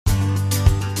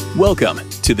Welcome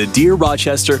to the Dear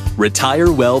Rochester Retire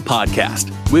Well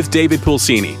podcast with David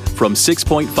Pulsini from 6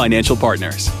 Point Financial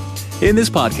Partners. In this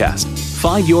podcast,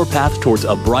 find your path towards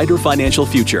a brighter financial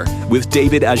future with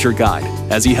David as your guide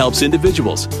as he helps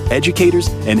individuals, educators,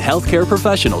 and healthcare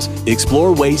professionals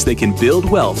explore ways they can build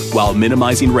wealth while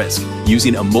minimizing risk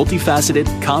using a multifaceted,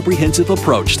 comprehensive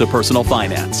approach to personal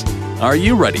finance. Are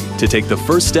you ready to take the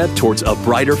first step towards a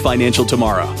brighter financial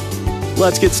tomorrow?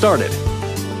 Let's get started.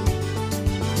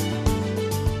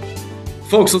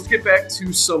 Folks, let's get back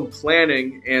to some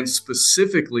planning and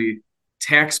specifically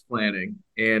tax planning.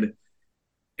 And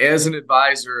as an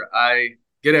advisor, I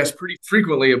get asked pretty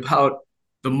frequently about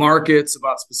the markets,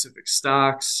 about specific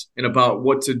stocks, and about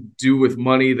what to do with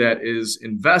money that is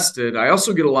invested. I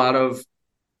also get a lot of,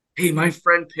 hey, my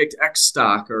friend picked X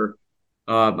stock, or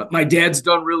my dad's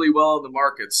done really well in the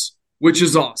markets, which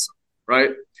is awesome, right?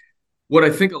 What I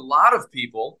think a lot of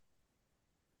people,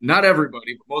 not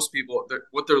everybody, but most people,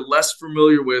 what they're less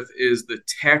familiar with is the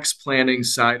tax planning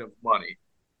side of money.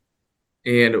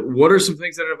 And what are some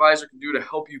things that an advisor can do to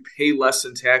help you pay less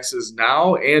in taxes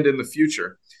now and in the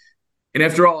future? And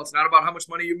after all, it's not about how much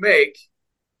money you make.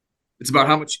 It's about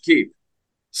how much you keep.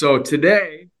 So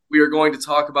today, we are going to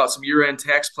talk about some year-end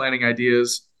tax planning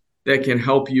ideas that can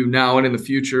help you now and in the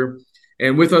future.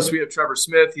 And with us, we have Trevor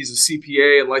Smith. He's a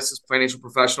CPA and licensed financial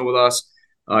professional with us.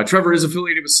 Trevor is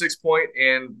affiliated with 6 Point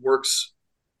and works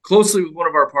closely with one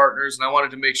of our partners, and I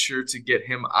wanted to make sure to get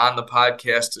him on the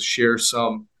podcast to share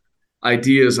some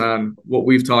ideas on what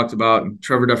we've talked about, and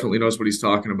Trevor definitely knows what he's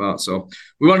talking about. So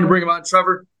we wanted to bring him on.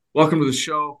 Trevor, welcome to the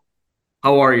show.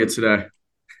 How are you today?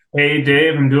 Hey,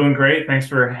 Dave. I'm doing great. Thanks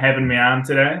for having me on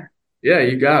today. Yeah,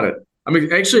 you got it. I'm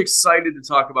actually excited to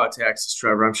talk about taxes,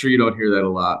 Trevor. I'm sure you don't hear that a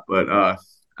lot, but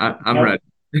I'm ready.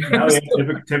 No, yeah,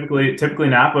 typically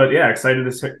not, but yeah, excited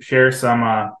to share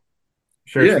some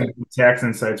tax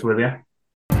insights with you.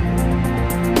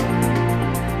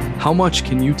 How much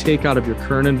can you take out of your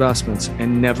current investments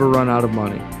and never run out of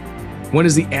money? When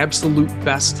is the absolute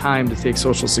best time to take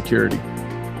Social Security?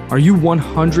 Are you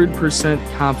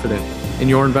 100% confident in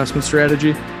your investment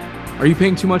strategy? Are you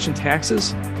paying too much in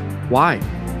taxes? Why?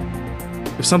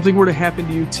 If something were to happen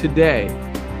to you today,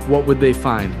 what would they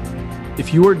find?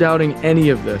 If you are doubting any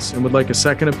of this and would like a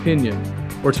second opinion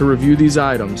or to review these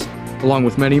items, along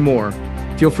with many more,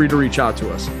 feel free to reach out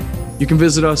to us. You can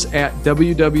visit us at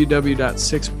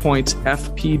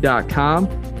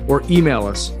www.sixpointsfp.com or email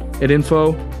us at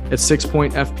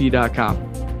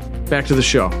info@sixpointfp.com. Back to the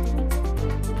show.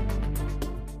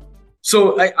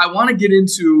 So I want to get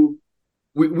into,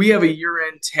 we have a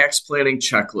year-end tax planning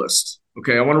checklist.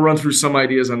 Okay, I want to run through some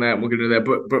ideas on that, and we'll get into that.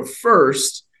 But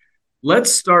first,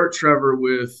 let's start, Trevor,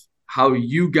 with how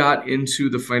you got into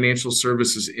the financial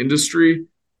services industry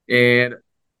and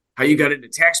how you got into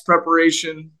tax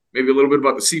preparation, maybe a little bit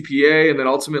about the CPA, and then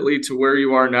ultimately to where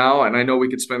you are now. And I know we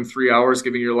could spend 3 hours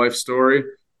giving your life story.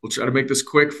 We'll try to make this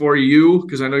quick for you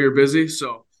because I know you're busy.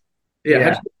 So, how'd you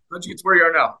get to where you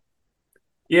are now?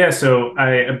 Yeah, so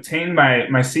I obtained my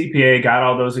CPA, got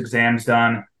all those exams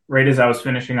done right as I was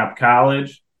finishing up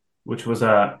college, which was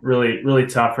really, really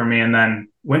tough for me. And then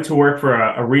went to work for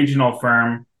a regional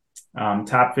firm,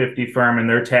 top 50 firm in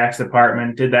their tax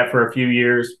department, did that for a few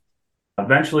years.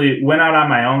 Eventually went out on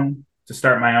my own to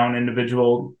start my own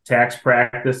individual tax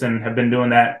practice and have been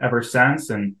doing that ever since,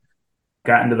 and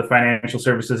got into the financial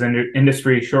services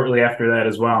industry shortly after that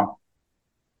as well.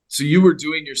 So you were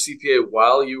doing your CPA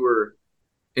while you were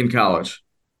in college?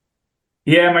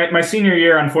 Yeah, my senior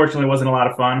year, unfortunately, wasn't a lot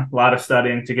of fun, a lot of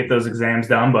studying to get those exams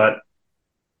done, but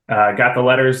got the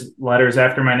letters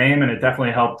after my name, and it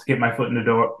definitely helped get my foot in the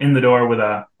door with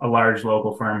a large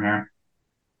local firm here.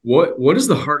 What is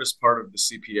the hardest part of the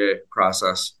CPA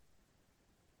process?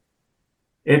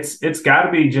 It's got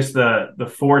to be just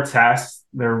the 4 tests.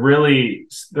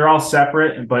 They're all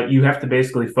separate, but you have to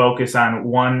basically focus on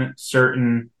one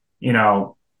certain,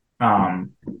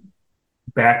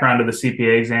 background of the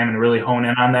CPA exam and really hone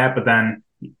in on that. But then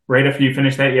right after you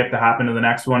finish that, you have to hop into the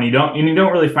next one. You don't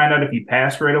really find out if you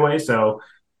pass right away. So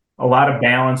a lot of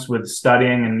balance with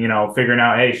studying and, figuring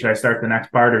out, hey, should I start the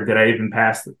next part or did I even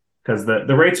pass? Because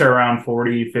the rates are around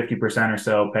 40, 50% or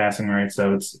so passing rates.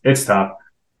 So it's tough.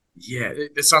 Yeah,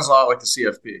 it sounds a lot like the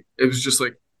CFP. It was just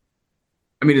like,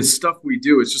 it's stuff we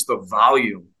do. It's just the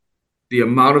volume, the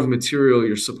amount of material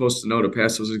you're supposed to know to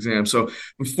pass those exams. So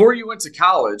before you went to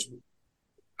college,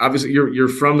 obviously you're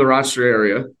from the Rochester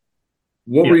area.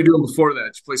 What were you doing before that?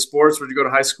 Did you play sports? Where'd you go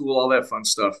to high school? All that fun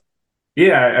stuff.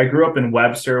 Yeah, I grew up in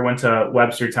Webster, went to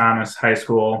Webster Thomas High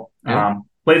School. Yeah.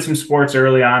 Played some sports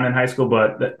early on in high school,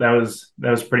 but that was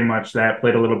pretty much that.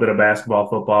 Played a little bit of basketball,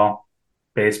 football.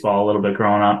 baseball a little bit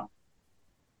growing up.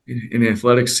 An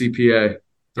athletic CPA.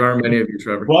 There aren't many of you,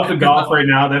 Trevor. Well, the golf right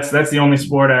now, that's the only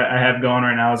sport I have going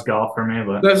right now is golf for me.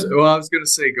 But I was going to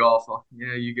say golf.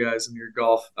 Yeah, you guys and your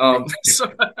golf.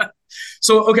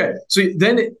 So okay. So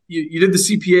then you did the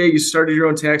CPA. You started your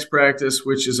own tax practice,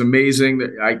 which is amazing.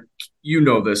 You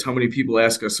know this. How many people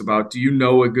ask us about? Do you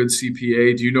know a good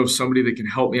CPA? Do you know somebody that can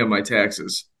help me on my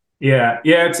taxes? Yeah.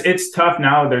 It's tough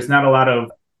now. There's not a lot of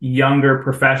younger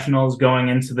professionals going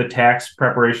into the tax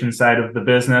preparation side of the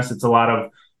business. It's a lot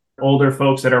of older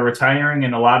folks that are retiring,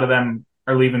 and a lot of them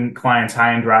are leaving clients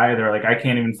high and dry. They're like, I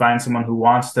can't even find someone who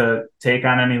wants to take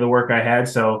on any of the work I had.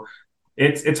 So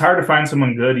it's hard to find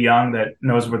someone good, young, that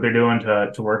knows what they're doing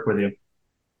to work with you.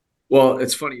 Well,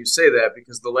 it's funny you say that,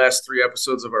 because the last 3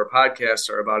 episodes of our podcast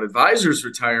are about advisors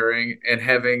retiring and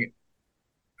having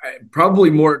probably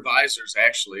more advisors,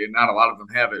 actually, and not a lot of them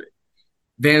have it,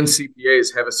 than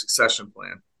CPAs have a succession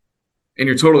plan. And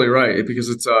you're totally right, because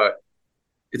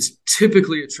it's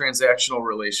typically a transactional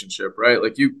relationship, right?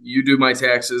 Like you do my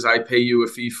taxes, I pay you a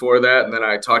fee for that, and then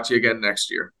I talk to you again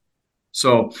next year.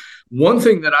 So one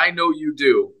thing that I know you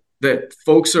do that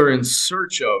folks are in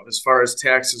search of as far as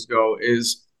taxes go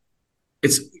is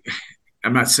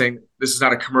I'm not saying this is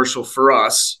not a commercial for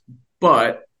us,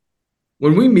 but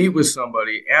when we meet with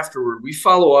somebody afterward, we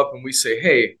follow up and we say,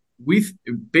 hey,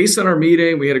 based on our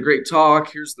meeting, we had a great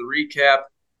talk. Here's the recap.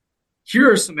 Here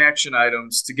are some action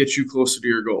items to get you closer to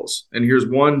your goals. And here's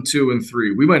 1, 2, and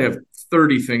 3. We might have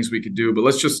 30 things we could do, but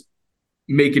let's just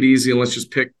make it easy and let's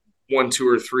just pick 1, 2,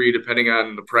 or 3, depending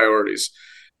on the priorities.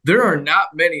 There are not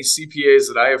many CPAs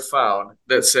that I have found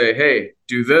that say, hey,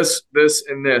 do this, this,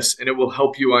 and this, and it will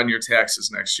help you on your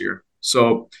taxes next year.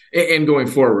 So, and going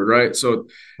forward, right? So,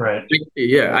 right.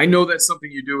 Yeah, I know that's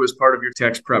something you do as part of your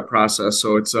tax prep process.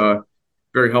 So it's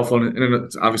very helpful, and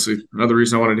it's obviously another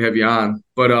reason I wanted to have you on.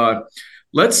 But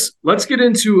let's get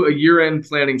into a year-end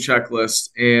planning checklist,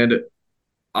 and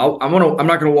I'm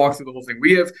not going to walk through the whole thing.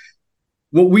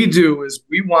 What we do is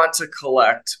we want to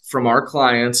collect from our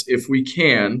clients, if we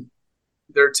can,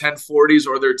 their 1040s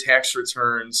or their tax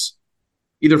returns,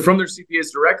 either from their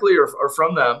CPAs directly or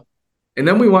from them, and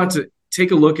then we want to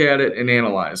take a look at it and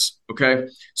analyze. Okay.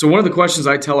 So one of the questions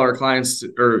I tell our clients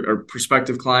or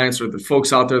prospective clients or the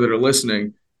folks out there that are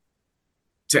listening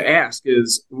to ask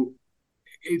is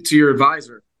to your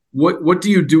advisor, what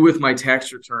do you do with my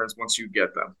tax returns once you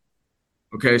get them?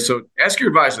 Okay. So ask your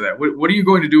advisor that. What are you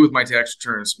going to do with my tax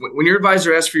returns? When your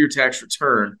advisor asks for your tax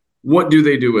return, what do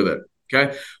they do with it?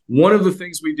 Okay. One of the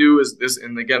things we do is this,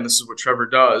 and again, this is what Trevor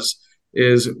does,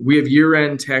 is we have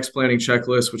year-end tax planning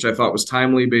checklists, which I thought was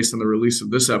timely based on the release of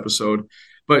this episode.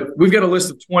 But we've got a list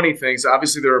of 20 things.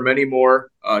 Obviously, there are many more.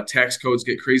 Tax codes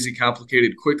get crazy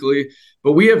complicated quickly,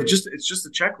 but it's just a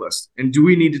checklist. And do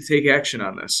we need to take action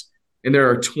on this? And there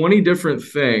are 20 different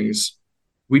things.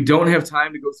 We don't have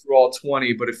time to go through all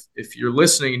 20, but if you're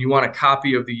listening and you want a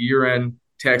copy of the year-end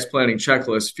tax planning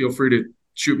checklist, feel free to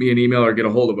shoot me an email or get a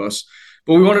hold of us.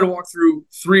 But we wanted to walk through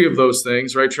 3 of those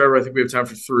things, right, Trevor? I think we have time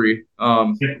for 3.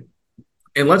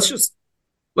 And let's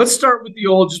start with the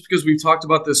old, just because we've talked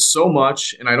about this so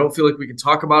much, and I don't feel like we can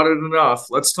talk about it enough.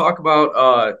 Let's talk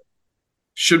about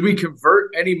should we convert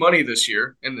any money this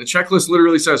year? And the checklist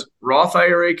literally says Roth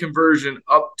IRA conversion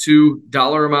up to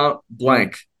dollar amount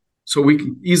blank. So we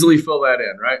can easily fill that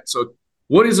in, right? So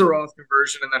what is a Roth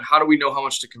conversion? And then how do we know how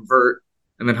much to convert?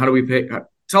 And then how do we pay?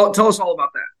 Tell us all about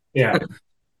that. Yeah.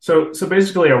 So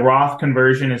basically a Roth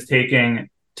conversion is taking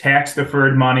tax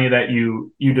deferred money that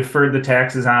you deferred the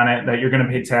taxes on it, that you're going to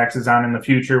pay taxes on in the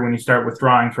future when you start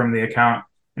withdrawing from the account,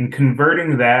 and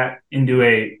converting that into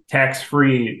a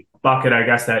tax-free bucket, I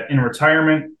guess, that in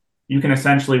retirement, you can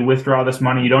essentially withdraw this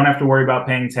money. You don't have to worry about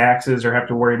paying taxes or have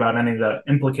to worry about any of the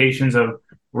implications of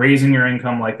raising your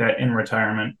income like that in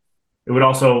retirement. It would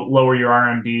also lower your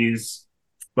RMDs.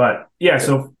 But yeah,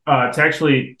 so to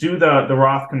actually do the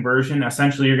Roth conversion,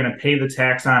 essentially you're going to pay the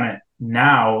tax on it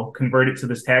now, convert it to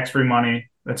this tax-free money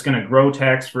that's going to grow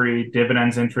tax-free,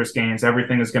 dividends, interest gains,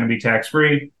 everything is going to be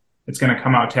tax-free. It's going to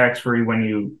come out tax-free when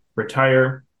you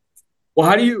retire. Well,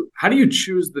 how do you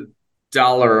choose the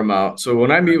dollar amount? So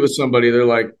when I meet with somebody, they're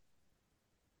like,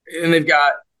 and they've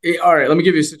got, all right, let me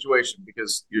give you a situation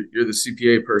because you're the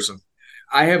CPA person.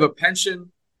 I have a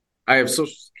pension, I have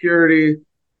Social Security,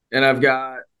 and I've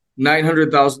got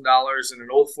 $900,000 in an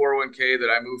old 401k that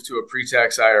I moved to a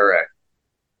pre-tax IRA.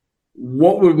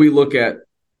 What would we look at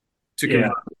to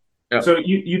convert? Yeah. So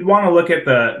you'd want to look at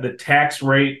the tax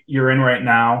rate you're in right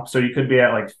now. So you could be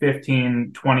at like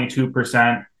 15, 22%.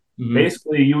 Mm-hmm.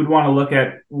 Basically, you would want to look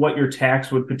at what your tax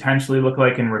would potentially look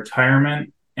like in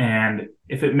retirement And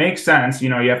if it makes sense,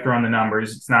 you have to run the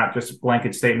numbers. It's not just a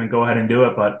blanket statement, go ahead and do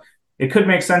it. But it could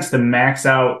make sense to max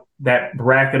out that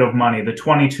bracket of money, the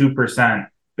 22%,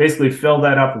 basically fill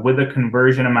that up with a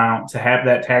conversion amount to have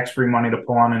that tax-free money to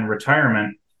pull on in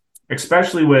retirement,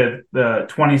 especially with the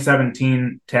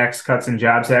 2017 Tax Cuts and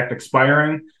Jobs Act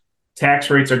expiring. Tax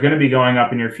rates are going to be going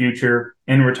up in your future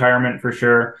in retirement for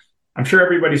sure. I'm sure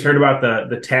everybody's heard about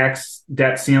the tax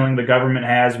debt ceiling the government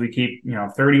has. We keep,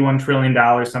 $31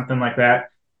 trillion, something like that.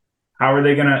 How are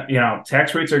they going to,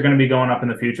 tax rates are going to be going up in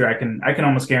the future. I can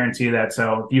almost guarantee that.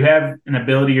 So if you have an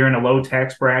ability, you're in a low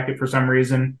tax bracket for some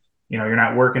reason, you're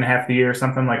not working half the year or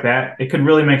something like that, it could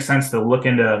really make sense to look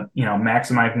into,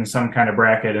 maximizing some kind of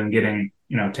bracket and getting,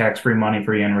 tax-free money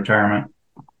for you in retirement.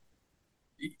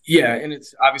 Yeah. And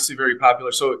it's obviously very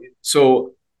popular.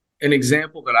 So an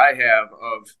example that I have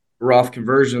of Roth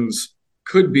conversions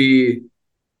could be,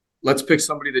 let's pick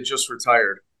somebody that just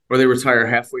retired or they retire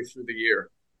halfway through the year.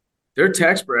 Their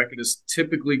tax bracket is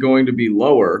typically going to be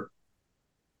lower.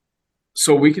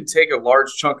 So we could take a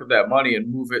large chunk of that money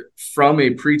and move it from a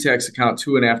pre-tax account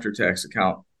to an after-tax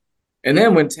account. And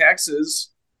then when taxes,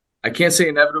 I can't say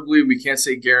inevitably, we can't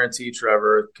say guarantee,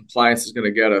 Trevor, compliance is going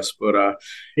to get us, but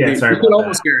yeah, sorry we could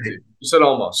almost guarantee. You said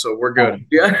almost, so we're good.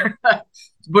 Yeah.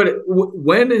 But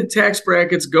when tax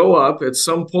brackets go up at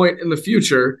some point in the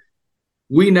future,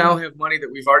 we now have money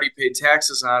that we've already paid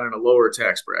taxes on in a lower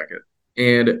tax bracket.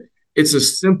 And it's a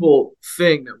simple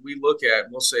thing that we look at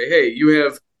and we'll say, hey, you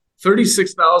have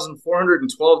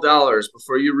 $36,412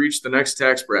 before you reach the next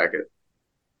tax bracket.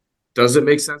 Does it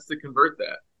make sense to convert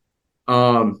that?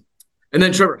 And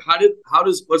then Trevor, how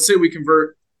does let's say we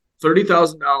convert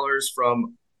 $30,000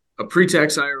 from a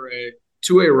pre-tax IRA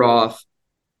to a Roth?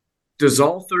 Does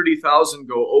all 30,000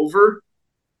 go over,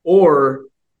 or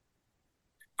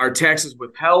are taxes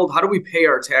withheld? How do we pay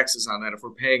our taxes on that if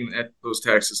we're paying those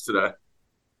taxes today?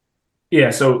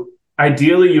 Yeah, so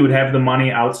ideally you would have the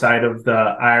money outside of the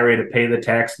IRA to pay the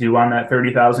tax due on that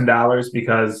 $30,000,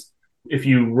 because if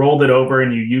you rolled it over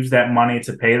and you use that money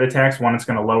to pay the tax, one, it's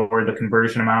going to lower the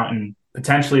conversion amount, and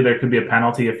potentially there could be a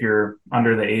penalty if you're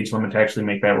under the age limit to actually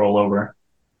make that rollover.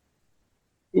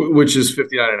 Which is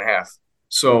 59 and a half.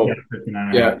 So,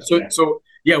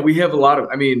 we have a lot of,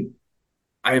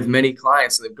 I have many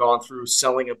clients that have gone through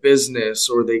selling a business,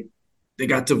 or they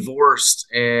got divorced,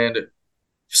 and for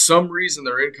some reason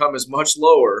their income is much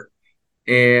lower,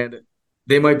 and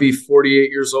they might be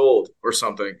 48 years old or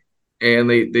something, and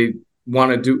they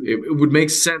want to do it. It would make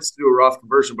sense to do a Roth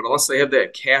conversion, but unless they have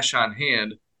that cash on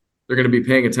hand, they're going to be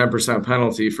paying a 10%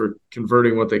 penalty for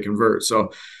converting what they convert.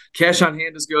 So cash on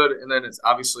hand is good. And then it's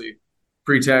obviously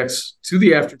pre-tax to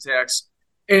the after-tax.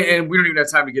 And we don't even have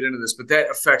time to get into this, but that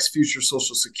affects future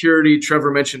Social Security.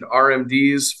 Trevor mentioned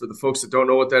RMDs. For the folks that don't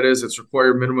know what that is, it's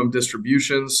required minimum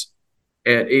distributions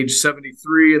at age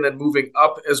 73. And then moving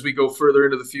up as we go further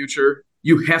into the future,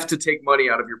 you have to take money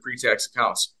out of your pre-tax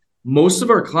accounts. Most of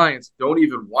our clients don't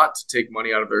even want to take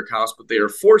money out of their accounts, but they are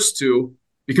forced to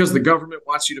because the government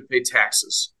wants you to pay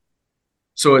taxes.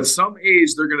 So at some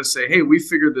age, they're going to say, hey, we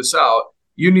figured this out.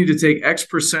 You need to take X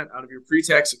percent out of your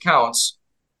pre-tax accounts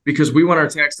because we want our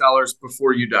tax dollars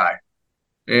before you die.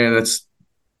 And that's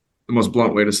the most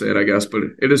blunt way to say it, I guess, but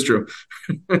it is true.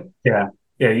 Yeah.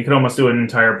 You could almost do an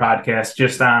entire podcast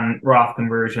just on Roth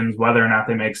conversions, whether or not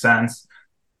they make sense.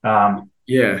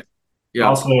 Yeah.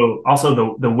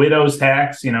 Also the widow's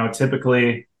tax,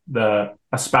 typically a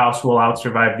spouse will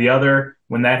outsurvive the other.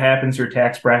 When that happens, your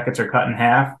tax brackets are cut in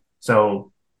half.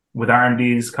 So with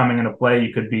RMDs coming into play,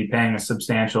 you could be paying a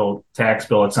substantial tax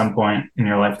bill at some point in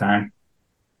your lifetime.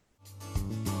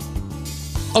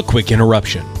 A quick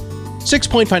interruption. 6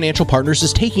 Point Financial Partners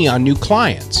is taking on new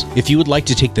clients. If you would like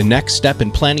to take the next step in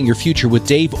planning your future with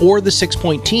Dave or the 6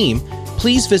 Point team,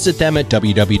 please visit them at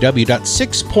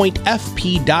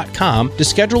www.sixpointfp.com to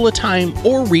schedule a time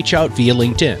or reach out via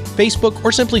LinkedIn, Facebook,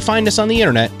 or simply find us on the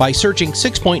internet by searching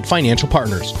 6 Point Financial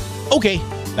Partners. Okay,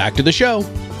 back to the show.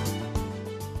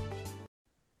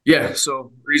 Yeah,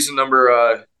 so reason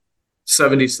number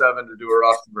 77 to do a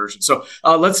Roth conversion. So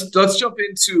let's jump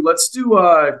into,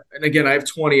 and again, I have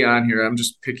 20 on here. I'm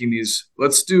just picking these.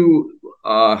 Let's do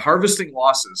harvesting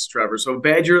losses, Trevor. So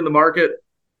bad year in the market.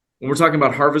 When we're talking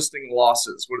about harvesting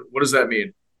losses, what does that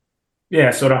mean? Yeah,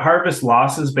 so to harvest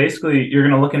losses, basically, you're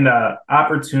going to look into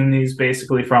opportunities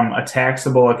basically from a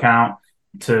taxable account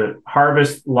to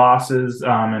harvest losses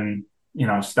in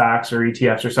stocks or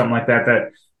ETFs or something like that,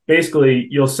 that basically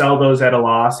you'll sell those at a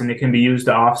loss and it can be used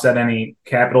to offset any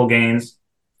capital gains.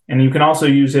 And you can also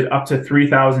use it up to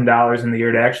 $3,000 in the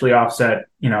year to actually offset,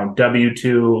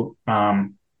 W-2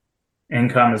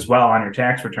 income as well on your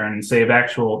tax return and save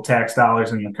actual tax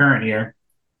dollars in the current year.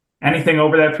 Anything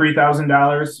over that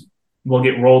 $3,000 will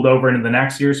get rolled over into the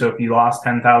next year. So if you lost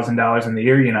 $10,000 in the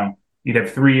year, you'd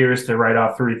have 3 years to write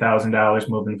off $3,000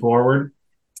 moving forward.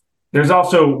 There's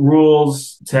also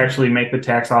rules to actually make the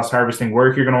tax loss harvesting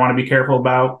work you're going to want to be careful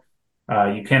about.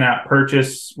 You cannot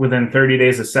purchase within 30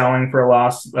 days of selling for a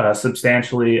loss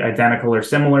substantially identical or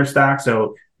similar stock.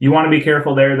 So you want to be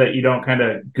careful there that you don't kind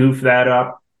of goof that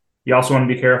up. You also want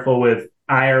to be careful with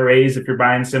IRAs if you're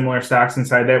buying similar stocks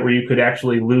inside that, where you could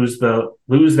actually lose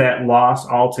that loss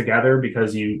altogether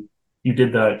because you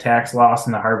did the tax loss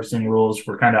and the harvesting rules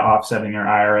for kind of offsetting your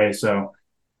IRA. So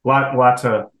a lot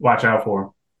to watch out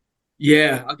for.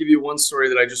 Yeah, I'll give you one story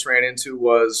that I just ran into.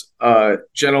 Was a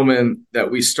gentleman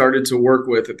that we started to work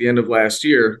with at the end of last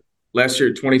year. Last year,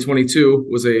 2022,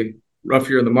 was a rough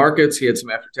year in the markets. He had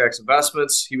some after-tax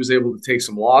investments. He was able to take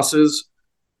some losses,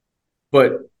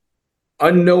 but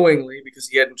unknowingly, because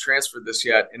he hadn't transferred this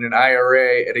yet, in an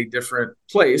IRA at a different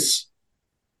place,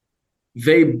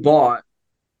 they bought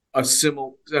a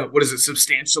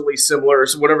substantially similar,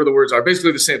 so whatever the words are,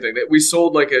 basically the same thing. That we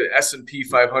sold like an S&P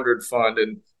 500 fund,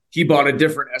 and he bought a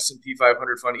different S&P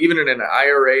 500 fund, even in an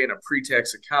IRA and a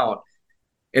pre-tax account.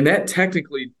 And that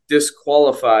technically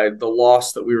disqualified the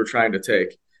loss that we were trying to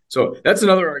take. So that's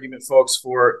another argument, folks,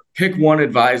 for pick one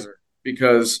advisor,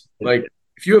 because like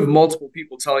if you have multiple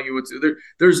people telling you what to do,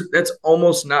 that's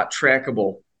almost not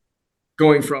trackable.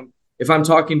 Going from, if I'm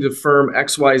talking to firm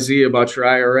XYZ about your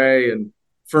IRA and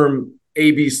firm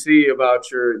ABC about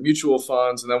your mutual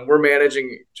funds, and then we're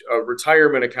managing a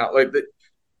retirement account, like that,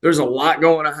 there's a lot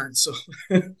going on. So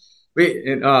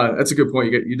that's a good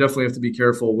point. You definitely have to be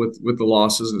careful with the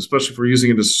losses, and especially if we're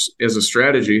using it as a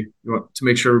strategy, you want to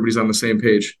make sure everybody's on the same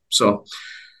page. So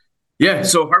yeah,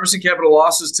 so harvesting capital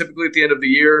losses typically at the end of the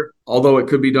year, although it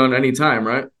could be done anytime,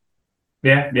 right?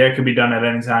 Yeah, it could be done at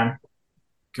any time.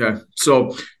 Okay,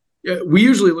 so yeah, we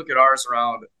usually look at ours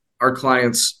around our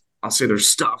clients, I'll say their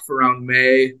stuff around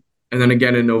May, and then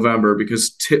again in November,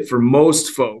 because for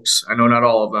most folks, I know not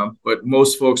all of them, but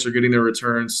most folks are getting their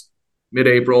returns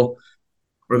mid-April,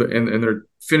 and they're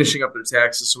finishing up their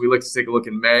taxes. So we like to take a look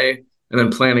in May and then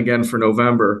plan again for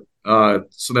November.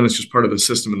 So then it's just part of the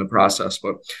system and the process.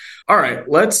 But all right,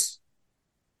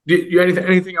 do you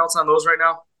anything else on those right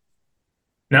now?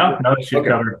 No, it should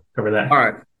cover that. All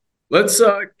right. Let's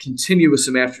continue with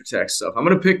some after-tax stuff. I'm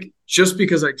going to pick, just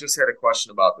because I just had a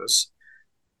question about this.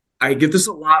 I get this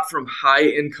a lot from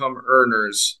high-income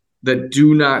earners that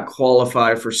do not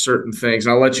qualify for certain things.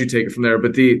 And I'll let you take it from there.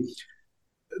 But the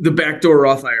backdoor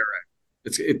Roth IRA,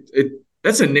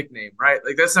 that's a nickname, right?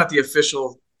 Like that's not the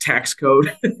official tax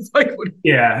code. That's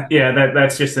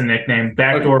just a nickname.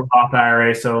 Backdoor Roth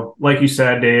IRA. So like you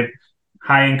said, Dave,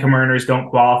 high-income earners don't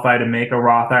qualify to make a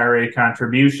Roth IRA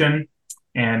contribution.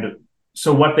 And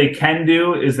so what they can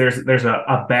do is there's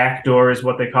a backdoor, is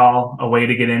what they call, a way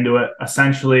to get into it.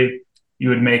 Essentially, you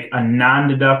would make a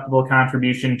non-deductible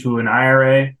contribution to an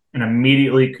IRA and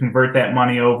immediately convert that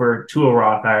money over to a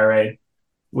Roth IRA,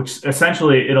 which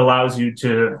essentially it allows you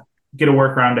to get a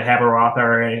workaround to have a Roth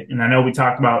IRA. And I know we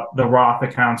talked about the Roth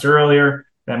accounts earlier.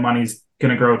 That money's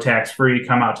going to grow tax-free,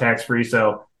 come out tax-free.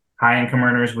 So high-income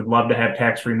earners would love to have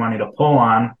tax-free money to pull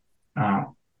on.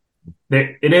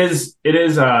 There's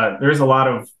a lot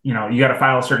of, you got to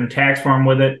file a certain tax form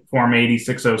with it, Form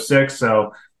 8606.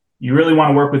 So you really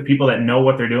want to work with people that know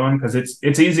what they're doing, because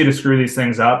it's easy to screw these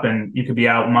things up, and you could be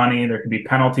out money. There could be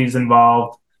penalties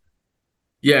involved.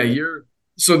 Yeah,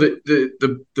 so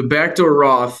the backdoor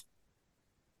Roth.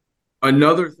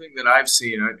 Another thing that I've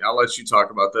seen, I'll let you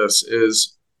talk about this,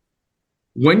 is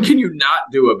when can you not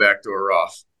do a backdoor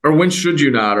Roth, or when should you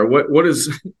not, or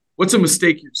what's a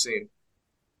mistake you've seen?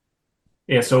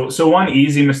 Yeah, so one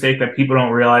easy mistake that people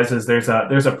don't realize is there's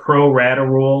a pro rata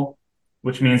rule,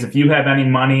 which means if you have any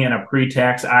money in a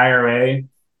pre-tax IRA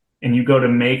and you go to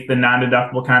make the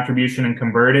non-deductible contribution and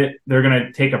convert it, they're going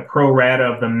to take a pro rata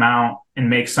of the amount and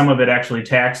make some of it actually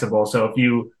taxable. So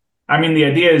the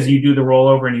idea is you do the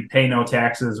rollover and you pay no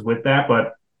taxes with that.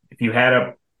 But if you had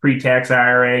a pre-tax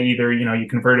IRA, either, you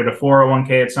converted a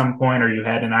 401k at some point, or you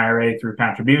had an IRA through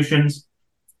contributions,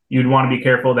 you'd want to be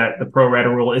careful that the pro rata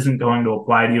rule isn't going to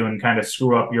apply to you and kind of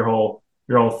screw up your whole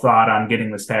thought on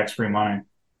getting this tax-free money.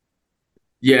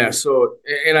 Yeah. So,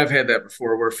 and I've had that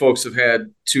before, where folks have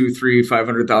had $200,000,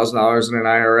 $300,000, $500,000 in an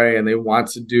IRA, and they want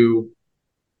to do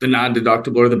the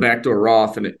non-deductible or the backdoor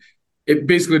Roth, and it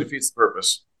basically defeats the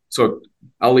purpose. So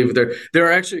I'll leave it there. There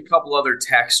are actually a couple other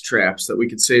tax traps that we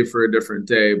could save for a different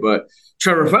day. But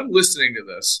Trevor, if I'm listening to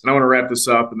this, and I want to wrap this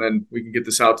up and then we can get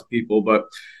this out to people, but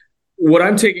what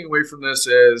I'm taking away from this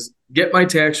is get my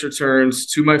tax returns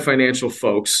to my financial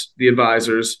folks, the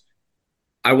advisors.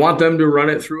 I want them to run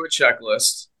it through a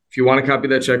checklist. If you want to copy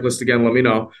that checklist again, let me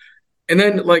know. And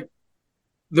then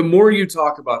the more you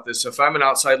talk about this, if I'm an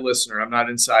outside listener, I'm not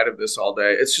inside of this all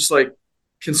day. It's just like,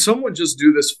 can someone just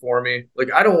do this for me?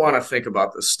 I don't want to think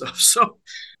about this stuff. So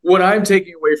what I'm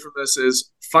taking away from this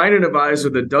is find an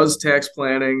advisor that does tax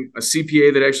planning, a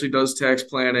CPA that actually does tax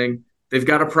planning. They've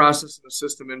got a process and a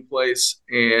system in place.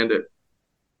 And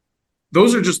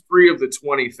those are just 3 of the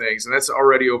 20 things. And that's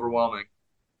already overwhelming.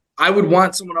 I would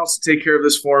want someone else to take care of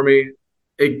this for me.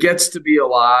 It gets to be a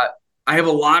lot. I have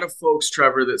a lot of folks,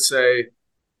 Trevor, that say,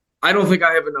 I don't think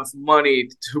I have enough money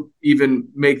to even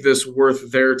make this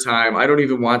worth their time. I don't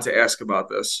even want to ask about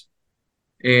this.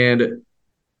 And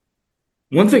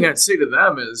one thing I'd say to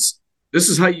them is, this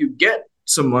is how you get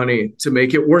some money to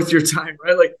make it worth your time,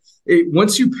 right?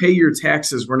 Once you pay your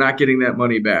taxes, we're not getting that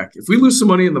money back. If we lose some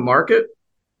money in the market,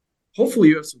 hopefully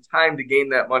you have some time to gain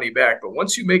that money back. But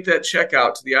once you make that check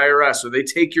out to the IRS, or they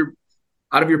take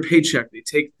out of your paycheck, they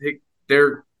take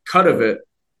their cut of it,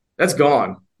 that's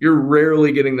gone. You're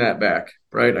rarely getting that back,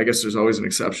 right? I guess there's always an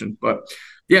exception. But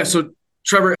yeah, so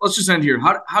Trevor, let's just end here.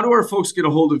 How do our folks get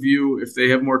a hold of you if they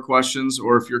have more questions,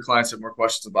 or if your clients have more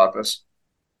questions about this?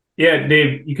 Yeah,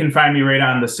 Dave, you can find me right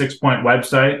on the 6 Point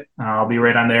website. I'll be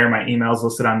right on there. My email's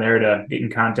listed on there to get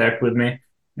in contact with me.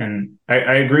 And I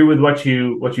agree with what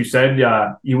you said.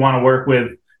 You want to work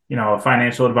with a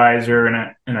financial advisor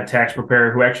and a tax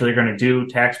preparer who actually are going to do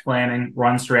tax planning,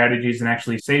 run strategies, and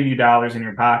actually save you dollars in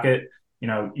your pocket.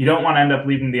 You don't want to end up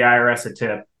leaving the IRS a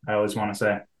tip, I always want to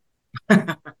say.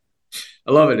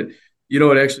 I love it.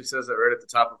 It actually says that right at the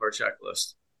top of our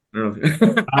checklist. I don't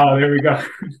know. Oh, there we go.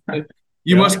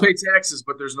 You must pay taxes,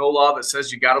 but there's no law that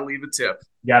says you got to leave a tip.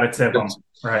 Got to tip them.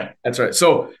 Right. That's right.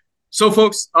 So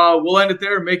folks, we'll end it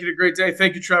there. Make it a great day.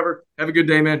 Thank you, Trevor. Have a good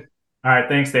day, man. All right.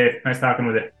 Thanks, Dave. Nice talking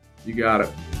with you. You got it.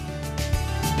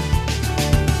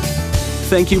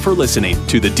 Thank you for listening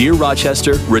to the Dear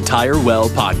Rochester Retire Well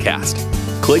podcast.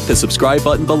 Click the subscribe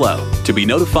button below to be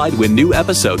notified when new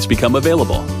episodes become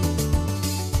available.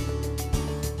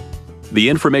 The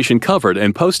information covered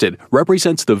and posted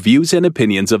represents the views and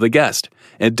opinions of the guest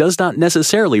and does not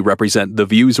necessarily represent the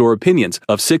views or opinions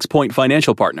of 6 Point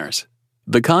Financial Partners.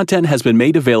 The content has been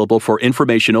made available for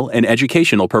informational and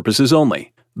educational purposes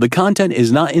only. The content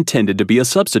is not intended to be a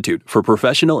substitute for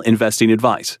professional investing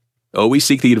advice. Always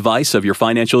seek the advice of your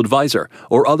financial advisor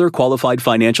or other qualified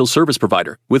financial service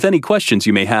provider with any questions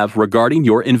you may have regarding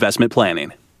your investment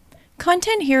planning.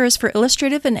 Content here is for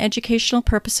illustrative and educational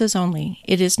purposes only.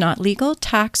 It is not legal,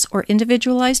 tax, or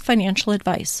individualized financial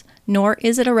advice, nor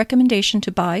is it a recommendation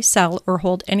to buy, sell, or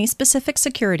hold any specific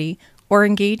security or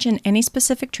engage in any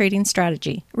specific trading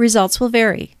strategy. Results will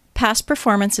vary. Past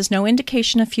performance is no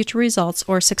indication of future results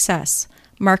or success.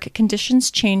 Market conditions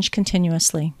change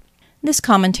continuously. This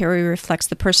commentary reflects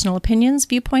the personal opinions,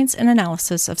 viewpoints, and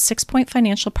analysis of 6 Point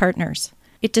Financial Partners.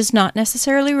 It does not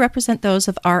necessarily represent those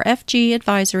of RFG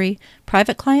Advisory,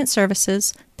 Private Client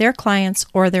Services, their clients,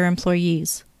 or their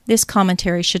employees. This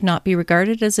commentary should not be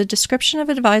regarded as a description of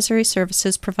advisory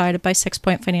services provided by 6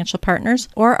 Point Financial Partners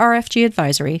or RFG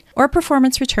Advisory, or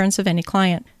performance returns of any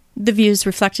client. The views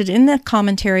reflected in the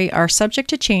commentary are subject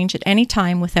to change at any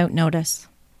time without notice.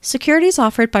 Securities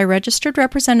offered by registered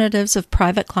representatives of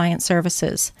Private Client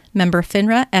Services, member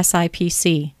FINRA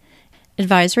SIPC.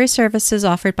 Advisory services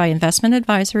offered by investment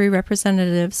advisory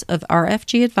representatives of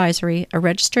RFG Advisory, a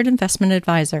registered investment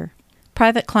advisor.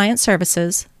 Private Client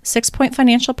Services, 6 Point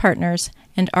Financial Partners,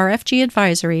 and RFG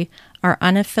Advisory are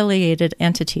unaffiliated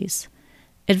entities.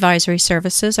 Advisory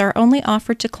services are only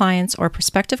offered to clients or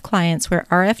prospective clients where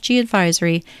RFG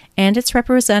Advisory and its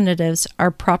representatives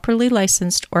are properly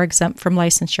licensed or exempt from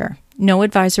licensure. No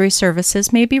advisory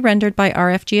services may be rendered by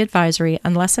RFG Advisory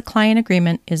unless a client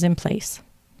agreement is in place.